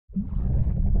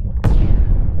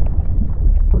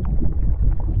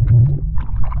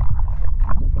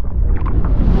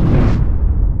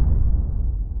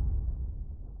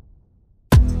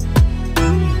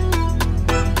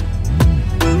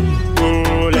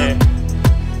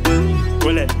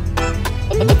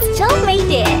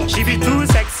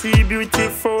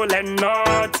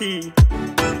party.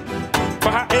 For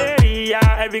her area,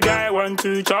 every guy want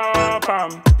to chop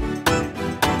 'em.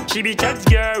 She be church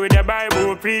girl with the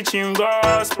Bible preaching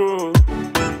gospel.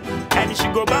 And she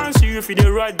go bounce you if you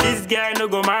the road, this girl no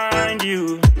go mind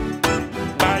you.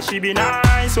 But she be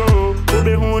nice, oh,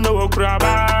 be who know cry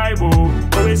Bible.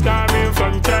 Always coming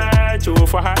from church, oh,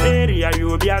 for her area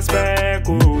you be a speck,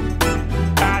 oh.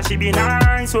 But she be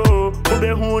nice, oh, be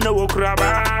who know cry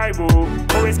Bible.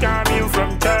 Always coming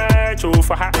from church, oh,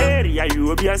 for her area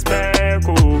you be a speck,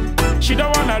 oh. She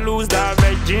don't wanna lose that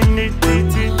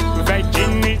virginity,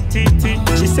 virginity.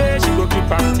 She say she go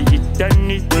keep up to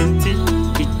eternity,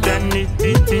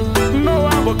 eternity. No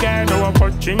one go get no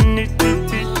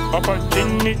opportunity,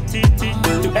 opportunity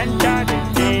to enter the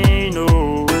thing,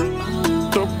 oh,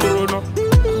 to chrono.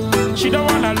 She don't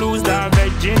wanna lose that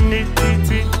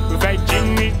virginity,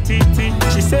 virginity.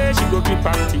 She say she go keep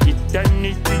up to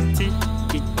eternity,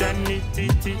 eternity.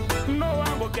 No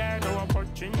one go get no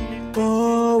opportunity.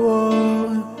 Oh,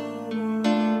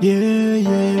 yeah,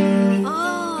 yeah.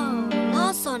 Oh,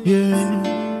 awesome. Yeah.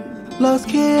 Los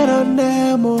quiero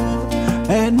nemo,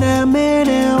 and I made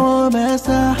a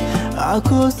mesa. I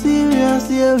could serious,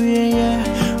 yeah.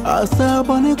 I saw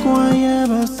Bonnie Quaya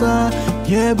Massa,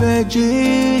 yeah,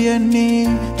 Virginity,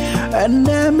 and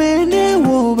I made a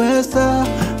mesa.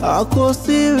 I could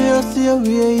serious,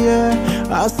 yeah.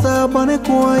 I saw Bonnie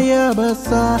Quaya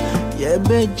Massa, yeah,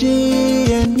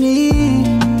 Virginity,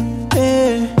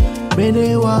 eh,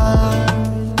 Menewa.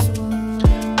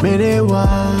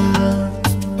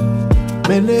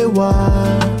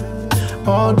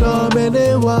 Odo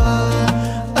menewa,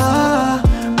 ah,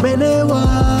 menewa,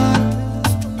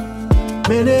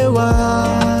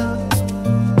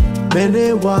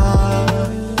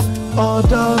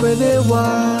 odo menewa,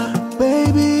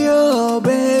 baby, oh,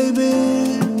 baby,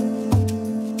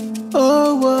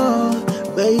 oh,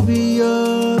 baby,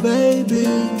 oh, baby,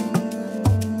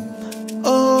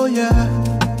 oh, yeah.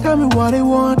 Tell me what you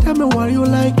want, tell me what you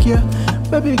like, yeah.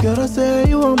 Baby girl, I say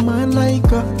you want mine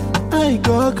like I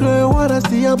go clear what I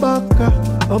see about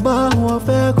About who I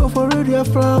fair go for radio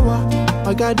flower.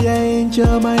 I got the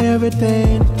angel, my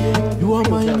everything. You are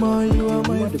my man, you are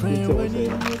my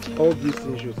friend. All these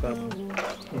things should happen.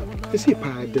 Is he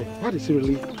bad? What is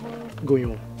really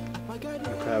going on?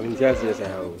 I'm just yes, I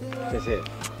have.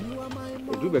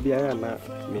 Do baby, I am not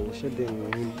mentioned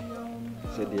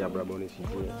said the Abrabonis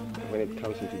when it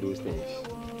comes into those things.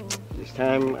 This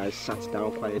time I sat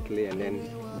down quietly and then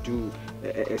do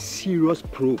a serious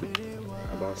probe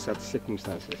about such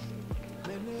circumstances.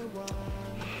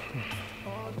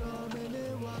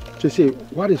 To say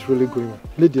what is really going on?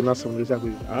 Lady Nassam,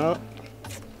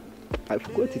 I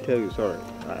forgot to tell you, sorry.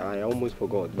 I almost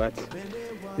forgot, but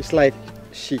it's like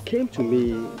she came to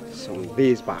me some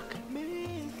days back.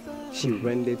 She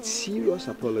rendered serious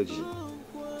apology.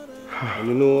 And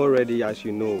you know already, as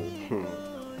you know,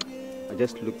 I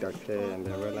just looked at her and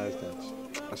I realized that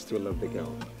I still love the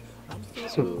girl.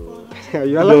 So,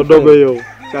 you are like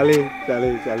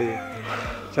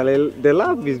Charlie, the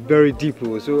love is very deep.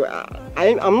 So,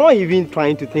 I'm not even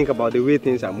trying to think about the way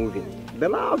things are moving. The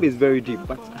love is very deep,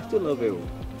 but I still love her.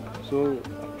 So,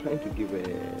 I'm trying to give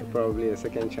her probably a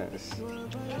second chance.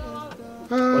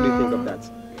 What do you think of that?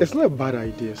 It's not a bad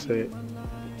idea, say,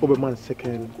 Oberman's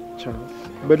second chance.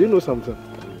 But you know something?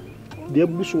 The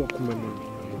Bush will come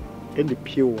and the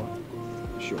pure one.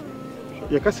 Sure.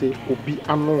 You can say, Obi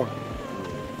Anoa.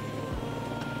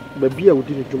 But be a would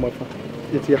do Jumafa.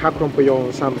 It's a hack on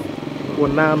your son. Or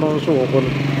none on so on.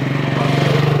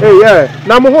 Hey, yeah,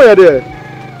 Namo there.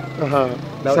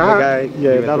 That was the guy.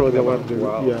 Yeah, that was the one.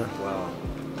 Wow. Yeah.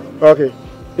 Wow. Okay.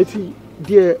 It's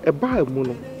dear a bar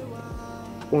mono.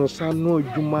 On Sano,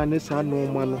 Jumane, Sano,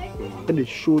 Mano, and they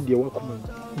showed the workman.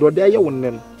 Do they own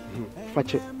them?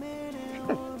 Fetch it.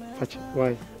 Fetch it.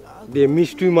 Why? The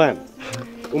mystery man.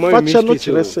 Fetch it, not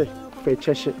let's say. Fetch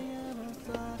it.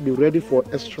 Be ready for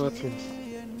extra things.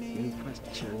 You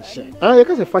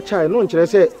can say fetch it. No,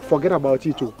 let's say forget about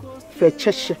it too. Fetch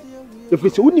it. If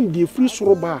it's only the free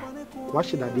soroba, why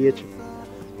should I do it?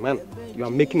 Man, you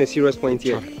are making a serious point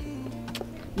here.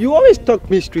 You always talk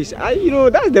mysteries. You know,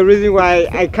 that's the reason why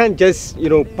I can't just,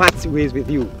 part ways with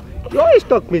you. You always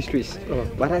talk mysteries.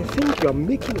 But I think you are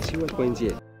making a serious point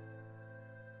here.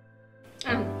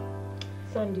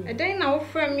 Sunday. I don't know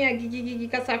from me, Gigi,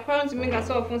 because I found to make us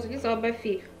off on this or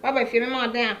Buffy. Why by fear,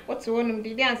 Mamma, there? What's one of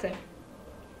the answer?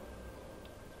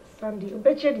 Sunday, you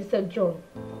betcha this is John.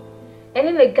 And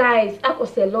then the guys, I could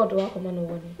say, Lord, welcome on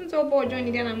one. So, boy,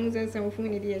 Johnny, then I'm losing some food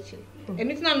in the edge.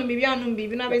 And it's not to be beyond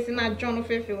baby, not basing that John of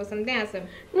Fairfield was some dancer.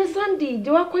 No, Sunday,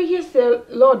 do I quite hear,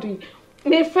 Lord?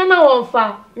 Me fena won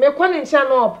fa. Me kwani ncha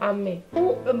na opam me.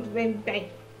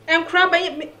 And crab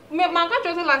me my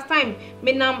catch last time.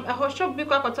 Me nam a shop bi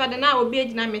kwa kwata de na obi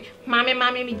agina me. Mame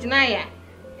me gina ya.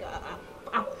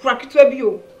 Akura kitwa bi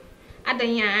o.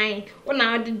 Adan ya ai. O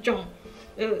na ade John.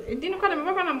 Di no kwa me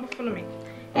baba na mbofo no me.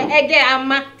 Ege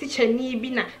ama teacher ni bi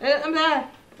na.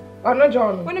 Ono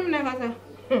John. Woni me na kasa.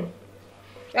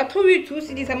 I told you 2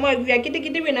 cities and more. We are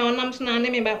getting we now. I'm saying,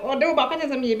 I but or they were back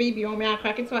as a baby on me. I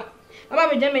crack it.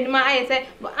 About Germany, my eyes said,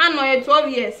 but I know you're 12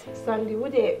 years. Sandy,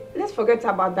 would they? Let's forget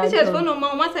about that. This is for no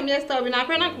more. Once I'm just starving, I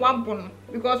can't one bone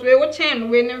because we were chain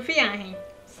when in fear.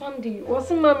 Sandy,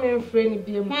 wasn't my main friend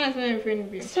be? One is my friend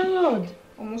be. Lord,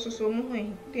 almost so much.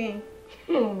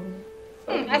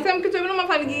 I said, I'm going to my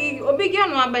family. Or big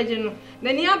young one by General.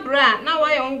 Then you are brat. Now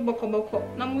I own Boko.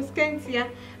 Now Muscantia.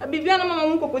 A bibiana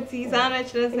mamma cocotis and I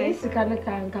should say,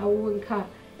 Sikanaka, Kawunka.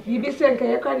 You be sent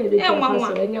a credit.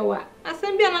 I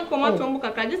send me an come to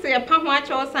Muka. Just say a pump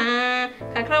watch or san.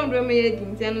 I can't remain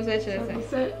in Tiano such as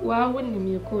I why wouldn't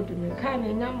you call to me? Can't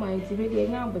and now my TV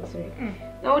now, but say.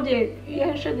 Now, dear,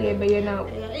 you should be now.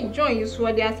 Join you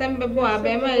swore the assembly boy, I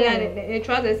bear my a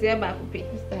trousers here back.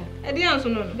 I didn't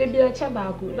know. They be a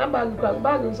chabaco, number grab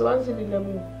bags once in the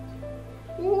moon.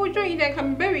 Who join that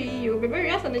can bury you, be very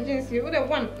as an agency, you would have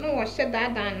won. No one said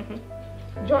that down.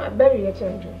 John, bury a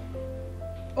children.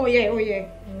 Oh, yeah.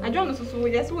 I don't know, so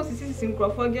just was assisting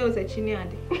Crawford girls at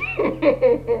Chiniadi.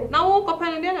 Now walk up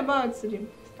and then about him.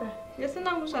 Yes, and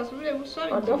I was really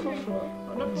sorry. I don't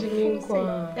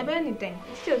know anything.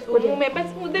 It's just what you may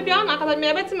best would be on. I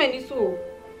may better many so.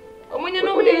 Oh, when you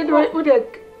know,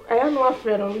 I am no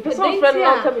friend. Because some friend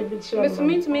will come with you. Miss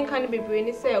mean to me can't be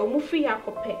brainy, say, or move free.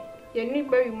 You need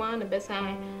very man the best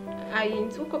I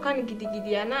into can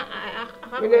giddy and I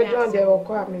don't they will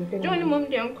come. Johnny Mum,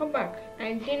 they come back.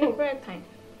 I didn't prayer time.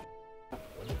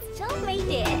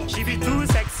 She be too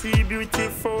sexy,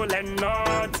 beautiful and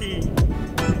naughty.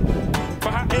 For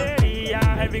her area,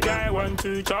 every guy want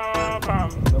to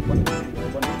chop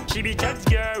She be church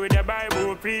girl with the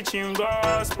Bible preaching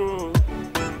gospel.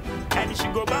 And she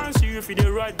go bounce you if you the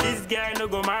road, this guy no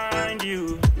go mind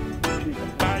you.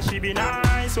 But she be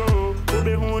nice, oh,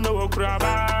 be who no cry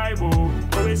Bible.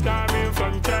 Always coming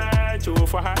from church, oh,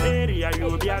 for her area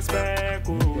you be a speck,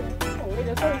 oh.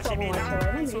 She be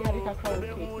nice,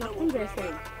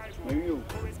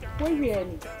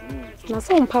 na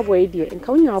so mpabo e die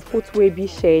nka wonya footwear bi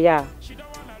share ya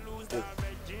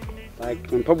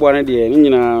like mpabo na die ni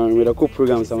nyina medical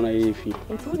program sa na ye fi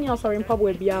nti wonya sorry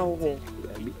mpabo bi a ho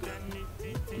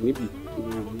ni bi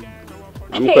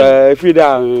am kwa fi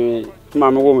da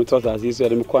ma me wo me tosa si so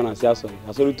de me kwa na si aso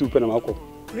tu pe na makọ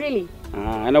really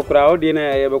ana kura o de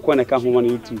na ye be kwa na ka ho ma na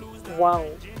YouTube. Wow,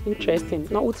 interesting.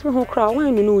 Na utiri ho kra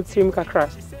wan no utiri m kakra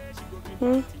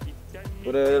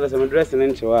Ora some dress and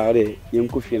encho are yem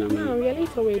coffee na me. No, really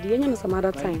already. Yenya some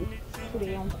other time. So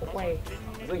the young why?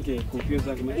 Thank you. Coffee is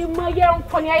like me. You my young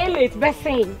kon ya late be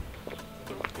saying.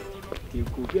 You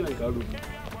coffee like aru.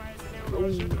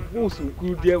 Oh, so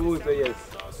good there was yes.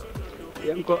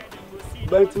 Yem ko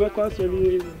but me kwa so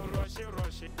ni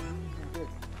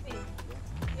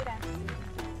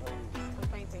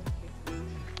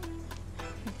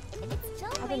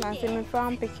I say me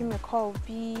from picking me call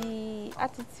be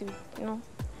attitude, you know.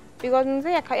 Because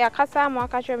nze ya kasa mo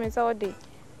aka me say o de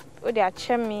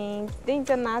ache me. Then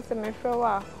say na say me from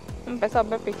wa. Mpesa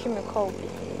be picking me call be.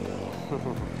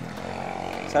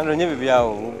 Sandro nye bibia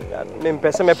o. Me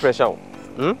mpesa me pressure o.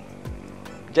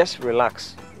 Just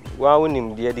relax. Wa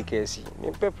wonim de Educative.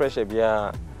 Me pressure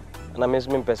bia na me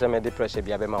mpesa me de pressure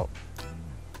bia be ma o.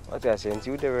 What I say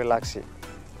until you relax it.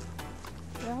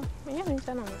 Yeah,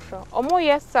 I'm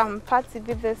yes, some party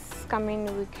this coming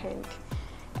weekend.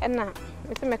 And now,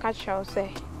 Mr. McCatcher say,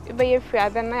 if you're free,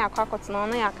 then I can't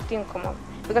continue. I didn't come up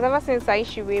because ever since I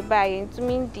issue way by to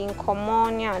mean didn't come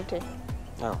on.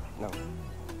 No.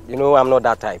 You know, I'm not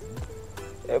that type.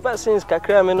 Ever since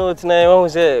Kakra, me know tonight, I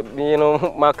say, you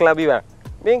know, my clubby,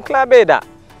 being clubby that.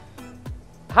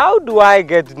 How do I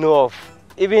get to know of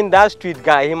even that street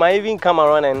guy? He might even come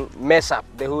around and mess up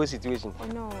the whole situation. Oh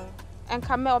no. And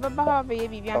come over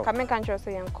baby and come and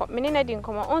say and many didn't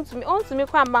come on to me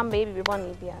come baby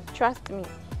bonnie dear. Trust me.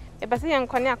 If I say and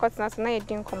Konya cotton na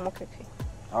didn't come okay.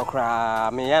 I'll cry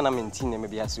me and I'm in teen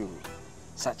maybe as you.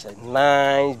 Such a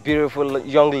nice, beautiful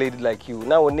young lady like you.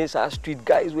 Nowadays our street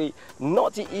guys way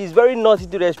naughty is very naughty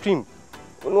to the extreme.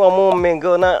 No more men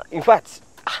girl now. In fact,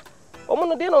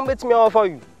 they don't bet me offer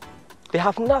you. They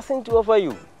have nothing to offer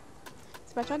you.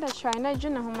 But I try not to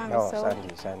know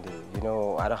Sandy, you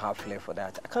know, I don't have flair for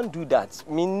that. I can't do that.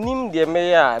 Me nim the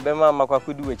mayor, Bema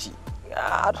Makwakuduechi.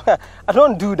 I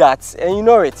don't do that, and you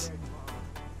know it.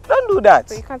 Don't do that.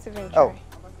 So you can't even try.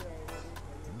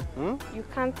 Oh. You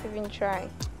can't even try.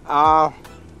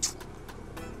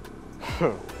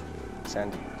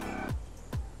 Sandy.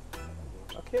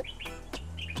 Okay.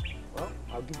 Well,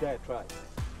 I'll give that a try.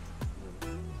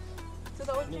 So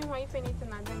the ocean, if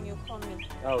anything, and then you call me.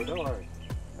 Oh, don't worry.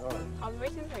 All right. I'll be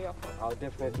waiting for your call. I'll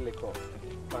definitely call.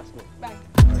 Trust me. Bye.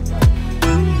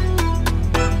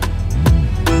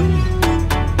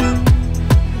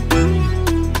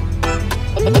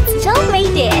 It's Joe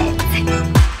made it.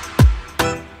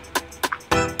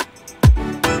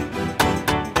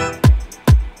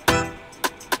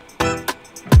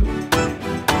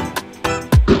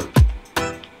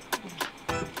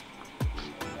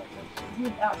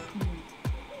 Good afternoon.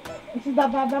 This is the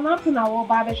Baba now,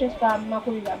 Baba Shesta,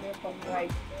 Makuri, from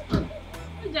right.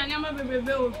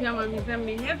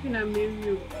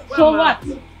 So what?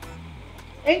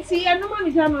 And see, I know my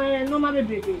time, no my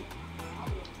baby.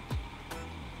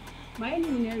 My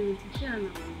name is Shana.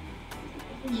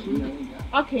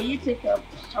 Okay, you take care.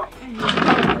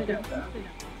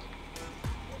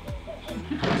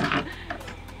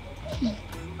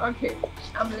 Okay,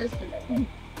 I'm listening.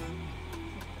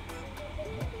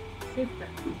 Sister.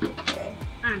 Okay.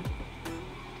 Anne.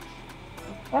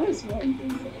 What is wrong?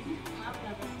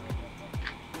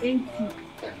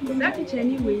 That is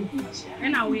anyway,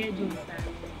 and I wear jeans.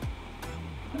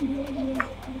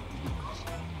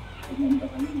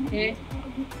 Eh?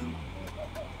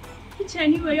 It's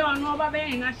anyway, you know about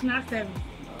national service.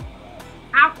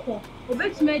 Aqua,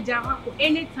 obey me, Java,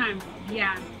 anytime,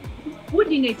 yeah.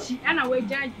 Wouldn't it? And I will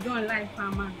judge don't like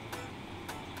farmer.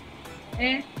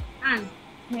 Eh? And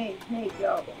Hey,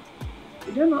 girl.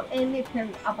 You don't know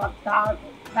anything about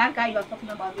that guy you're talking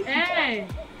about. eh?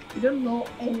 You don't know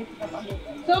anything about him.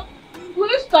 So, will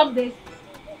you stop this?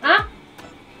 Huh?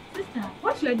 Sister,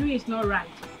 what you are doing is not right.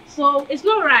 So, It's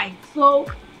not right. so,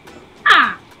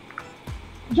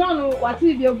 John, what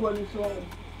is your going so?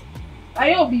 Are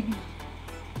you baby?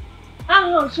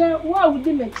 Sure, what would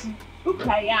they make you? Who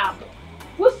cry out?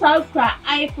 Who shall cry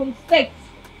iPhone 6?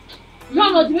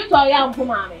 John, what do you tell your uncle,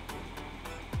 mommy?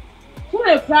 Who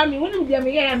will cry me? When you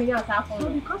me, I mean, So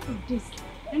because of this,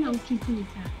 then I'll treat you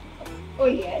with her. oh,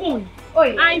 yeah. Phone. Oh,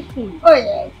 yeah. iPhone. Oh,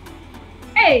 yeah.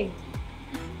 Hey!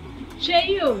 Share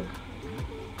you.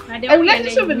 A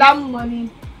relationship without money,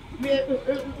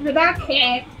 without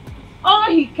care, all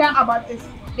he cares about is,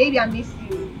 baby, I miss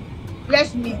you.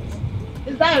 Let's meet.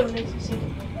 Is that a relationship?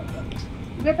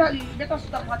 You better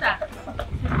stop what that.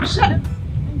 Shut up.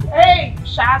 Hey,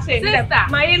 Shase. Sister.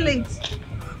 My late.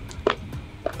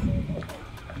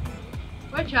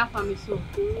 What you have for me so?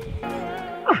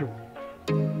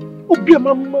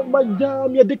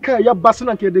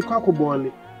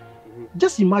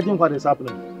 Just imagine what is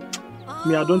happening.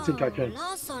 Me, I don't think I can.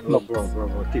 No,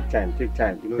 bro. Take time.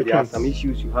 You know, there are some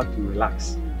issues you have to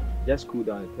relax. Just cool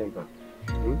down the temper.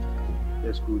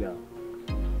 Just cool down.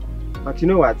 But you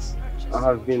know what? I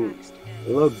have been a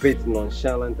little bit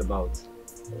nonchalant about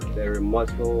the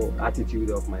remorseful attitude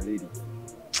of my lady.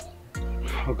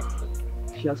 Oh, God.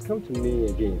 She has come to me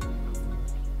again.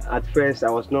 At first, I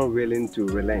was not willing to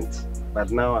relent, but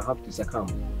now I have to succumb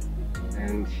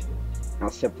and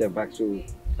accept her back. So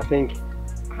I think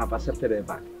I have accepted her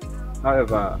back.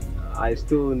 However, I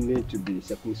still need to be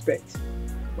circumspect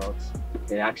about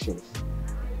her actions.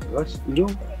 Because, you know,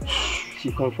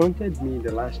 she confronted me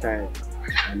the last time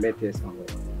I met her somewhere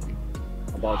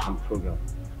about some program.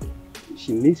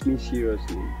 She needs me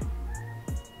seriously,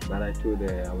 but I told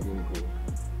her I wouldn't go.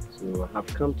 So I have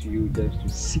come to you just to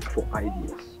seek for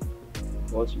ideas.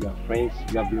 Because you are friends,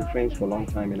 you have been friends for a long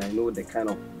time, and I know the kind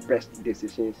of best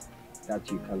decisions that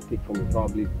you can take for me.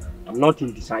 Probably, I'm not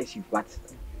indecisive, but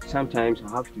sometimes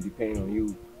I have to depend on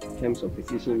you in terms of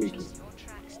decision making.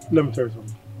 Let me tell you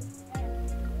something.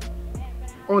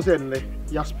 On said,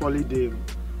 you're spoiling them.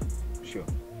 Sure.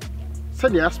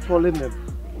 Said you're spoiling them.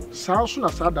 Sounds soon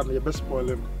as I that you're best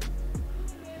spoiling.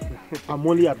 I'm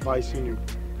only advising you.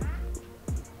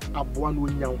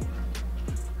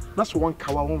 That's one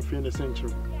cow won't feel in the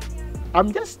century.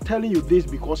 I'm just telling you this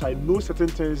because I know certain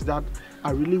things that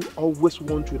I really always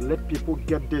want to let people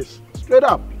get this straight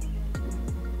up,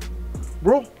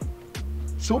 bro.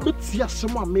 So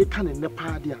someone may turn in the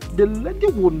party. The lady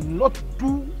will not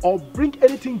do or bring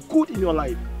anything good in your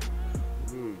life.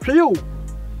 For you,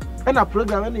 and a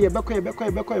program and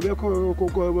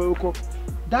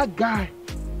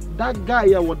that guy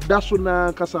here was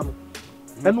Dasuna Kasam.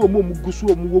 And no more Gusu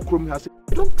Mugokrum has it.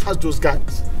 Don't trust those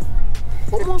guys.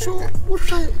 Also,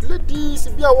 ladies,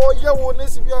 be our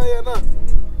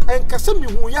and Kasami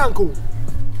Muyanko.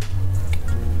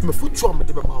 My foot trauma,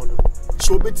 the mountain.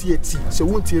 so beti eti se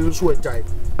wonti nso agyae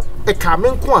e ka me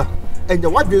nko a enya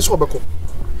wadwe so obekọ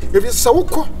if you say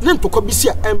wokọ ne ntokọ bi si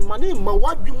a emane ma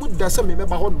wadwe mu da se me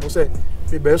meba ho no se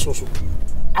me be so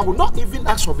I will not even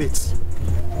ask of it.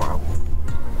 Wow.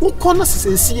 Wokọ na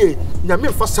sesesi nyame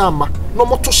mfa sama no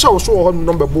moto hye wo so ho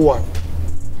no bebo a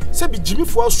se bi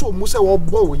jimifo aso mu se wo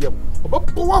bọ wo yam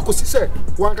obebo wa kosi se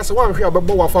wan ka se wan hwe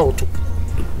obebo wa fa auto.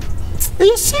 Are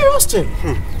you serious thing?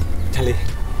 Charlie,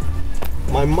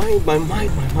 my mind.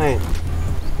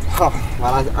 Well,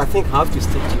 I think I have to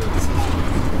stick to your decision.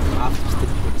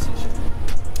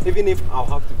 Even if I'll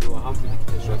have to go, I'll have to do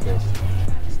this request.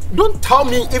 Don't tell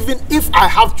me even if I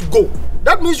have to go.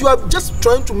 That means you are just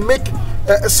trying to make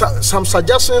some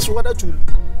suggestions whether to.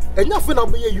 And nothing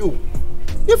about you.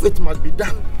 If it must be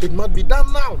done, it must be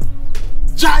done now.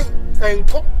 Jai and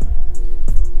co.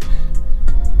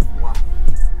 Wow.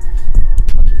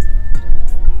 Okay.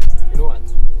 You know what?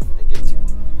 I get you.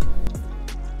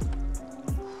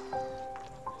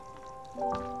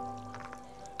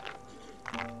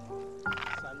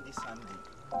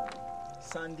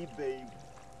 Sandy babe.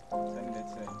 Sandy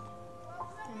let's say.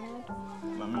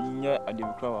 Mama, yeah, I did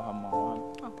cry her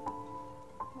mama.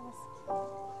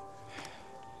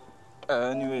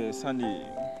 Anyway, Sandy.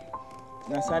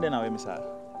 Na Sandy na we misa.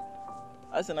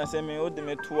 Asa na say me o de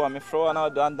me to me fro na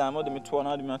do andam o de me to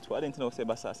na do me to. I didn't know say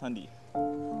basa Sandy.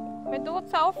 Me do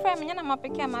ta o frame me na ma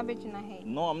peke ma begina he.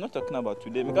 No, I'm not talking about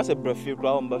today because a breath cry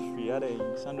on free.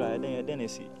 Sandra, I didn't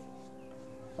see.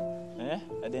 Eh?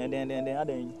 I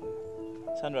didn't.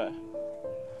 Sandra,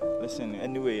 listen,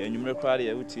 anyway, and you may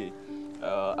cry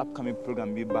upcoming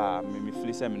program be bar, me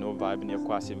feel some no vibe in your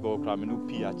quasi go cram no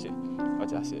PH.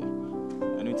 What I say.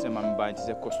 And it's a man by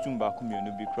a costume back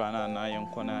community be crying and I am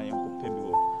corner and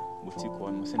pebble. Boutique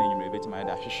one, sending you a bit my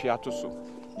dash, she had to so.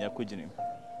 Near Kujin.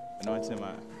 And what's a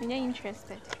man? You're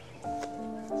interested.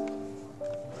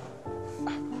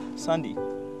 Sandy.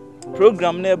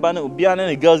 Program near banner, Biana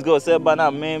and girls go say banner,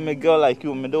 me girl like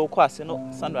you, me do quas, no,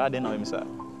 Sandra, I didn't know him, sir.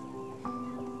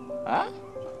 Huh?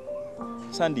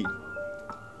 Sandy.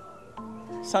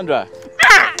 Sandra.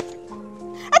 Ah!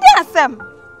 I didn't Sam.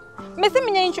 Missing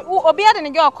me, Obia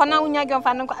and your corner, unya girl,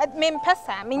 me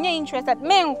pesa, me interested,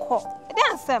 men call. I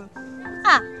didn't Sam.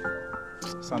 Ah.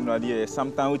 Sandra, dear,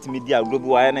 sometimes with me, dear,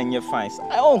 global iron and your fines.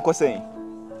 I won't go saying.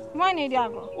 Why need you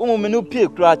go? Oh, me no pay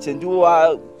crutch and you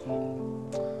are.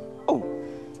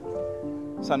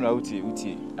 Sandra uti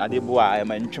adebo I am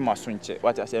ntwema so nche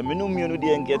what I say me no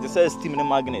dey get the steam in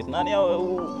magnet na dia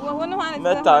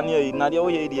meta na na dia wo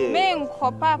ye die me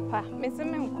nko papa me se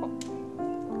me nko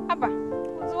aba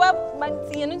so what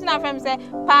but you know na friend say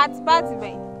party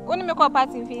ben oni me call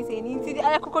party fi say ni ti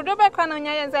akokodo be kwa na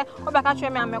nya ye say obeka twa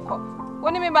me ameko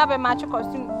oni me baba match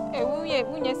costume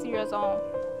unye serious on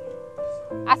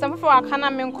asem for akana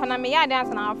me nkona me ya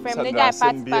dance na friend me guy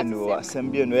party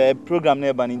assembly no program na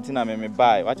eba ntina me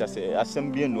buy what I say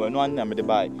assembly no anya me dey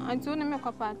buy antu no me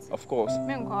ko party of course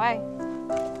me nko why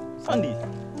Sandy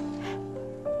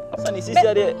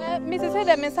sister there Mrs.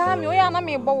 said me say me o ya na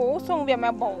me bo so we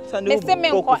me bo me say me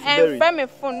nko en friend me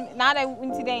phone na da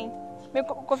incident me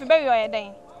coffee berry o ye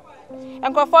den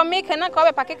and go for me can I call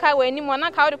a packet way anymore?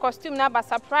 Not how the costume now, but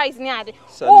surprise near the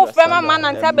from man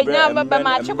and Tabby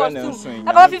my costume.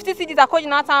 About 50 cities are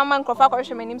calling out our man for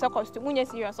my name's a costume. When you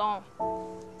see your song,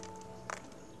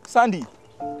 Sandy.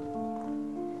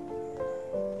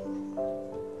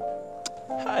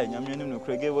 Hi, I'm your name,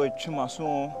 Craig.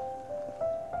 Chumason.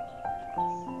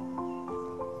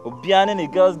 Obiane ni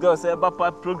girls say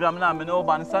papa program na me no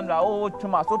ban Sandra oh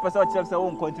Chuma so person check say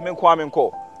won continue kwame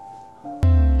nko.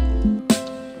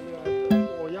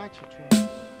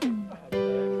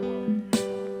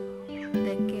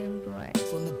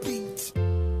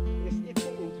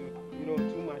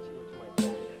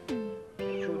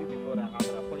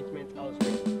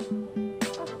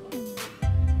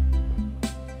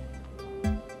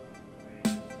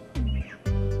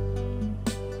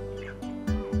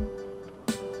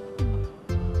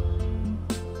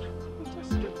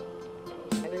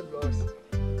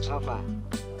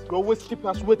 You always keep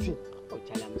us waiting. Oh,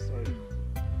 Charlie, I'm sorry.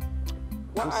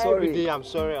 I'm sorry. Every day, I'm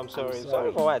sorry.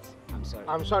 Sorry for what?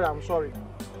 I'm sorry.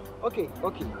 Okay.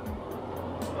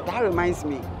 That reminds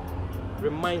me.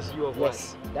 Reminds you of what?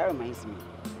 Yes, that reminds me.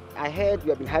 I heard you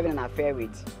have been having an affair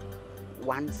with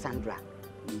one Sandra.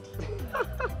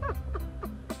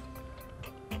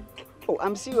 Oh,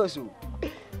 I'm serious.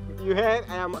 You heard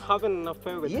I am having an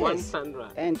affair with one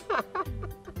Sandra. And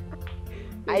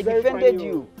I defended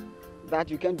you that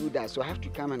you can't do that, so I have to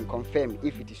come and confirm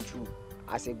if it is true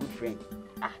as a good friend.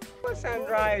 Well,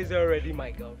 Sandra is already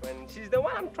my girlfriend. She's the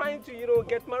one I'm trying to,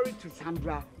 get married to.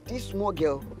 Sandra, this small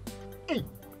girl Hey.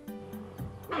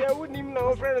 Yeah, wouldn't even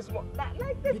know friend is small.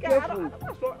 Like this guy,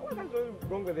 what's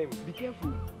wrong with him? Be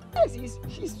careful. Yes,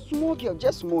 she's small girl,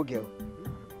 just small girl.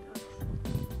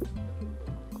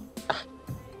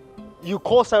 You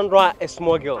call Sandra a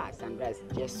small girl? Sandra is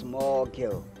just small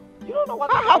girl. You don't know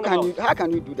what how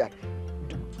can you do that?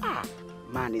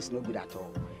 Man, it's no good at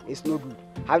all. It's no good.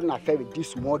 Having an affair with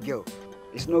this small girl,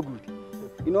 it's no good.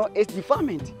 You know, it's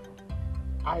defilement.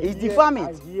 It's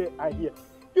defilement. I hear.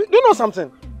 You know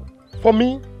something? For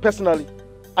me, personally,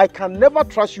 I can never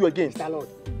trust you again. Mr.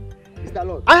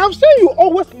 Lord. I have seen you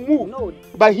always move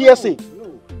by hearsay.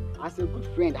 No. As a good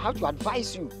friend, I have to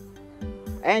advise you.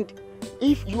 And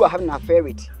if you are having an affair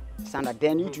with Sandra,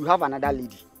 then you two have another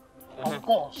lady. Of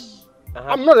course.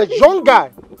 I'm not a young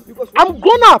guy. I'm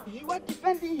grown up. You are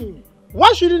defending him.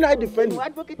 Why shouldn't I defend him? You are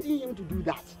advocating him to do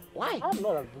that. Why? I'm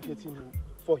not advocating him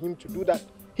for him to do that.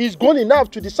 He's grown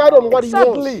enough to decide on what he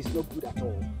wants. It's not good at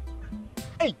all.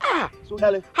 Hey, so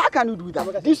how can you do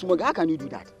that? This small, how can you do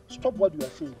that? Stop what you are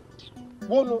saying.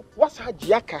 Well, no, what's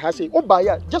Hajiaka has said? Oh,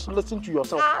 Baya, just listen to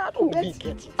yourself.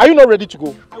 Are you not ready to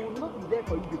go? I will not be there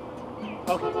for you.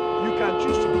 Okay. You can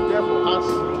choose to be there for us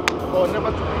or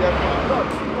never to be there for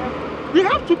us. We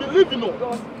have to believe, you know.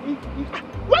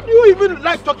 Why do you even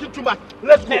like talking too much?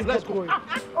 Let's go.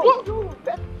 Go.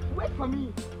 Wait for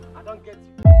me. I don't get you.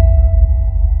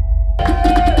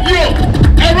 Yo,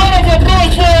 a round of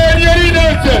applause for the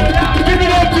dancer. Give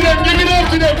it up to them.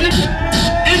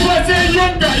 If I say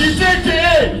younger, you say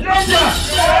younger.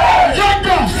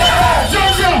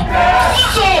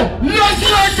 So, let's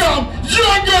welcome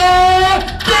younger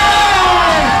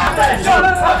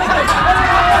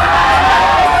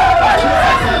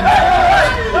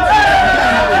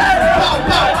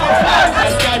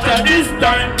This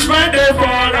time, my day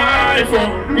for life,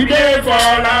 we day for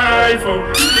life,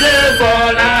 day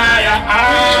for life.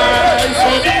 So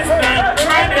this time,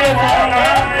 my day for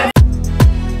life.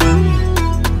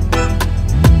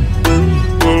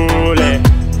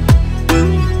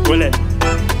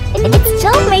 It's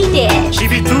Joe made it. She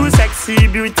be too sexy,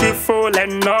 beautiful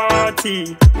and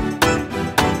naughty.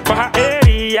 For her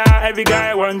area, every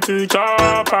guy want to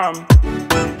chop 'em.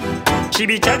 She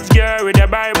be church girl with the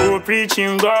Bible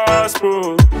preaching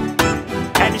gospel.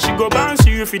 And she go bounce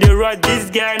you if you the road, this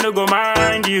girl no go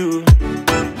mind you.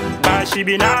 But she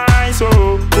be nice,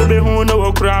 Obe who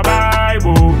no cry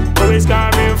Bible. Always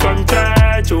coming from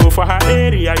church, for her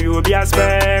area you be a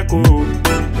speck,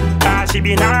 she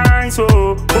be nice,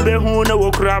 Obe who no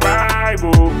cry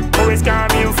Bible. Always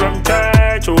coming from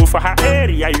church, for her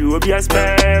area you be a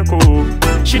speck,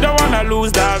 She don't wanna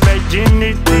lose that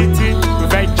virginity.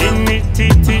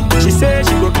 She say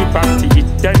she go keep up to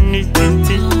eternity.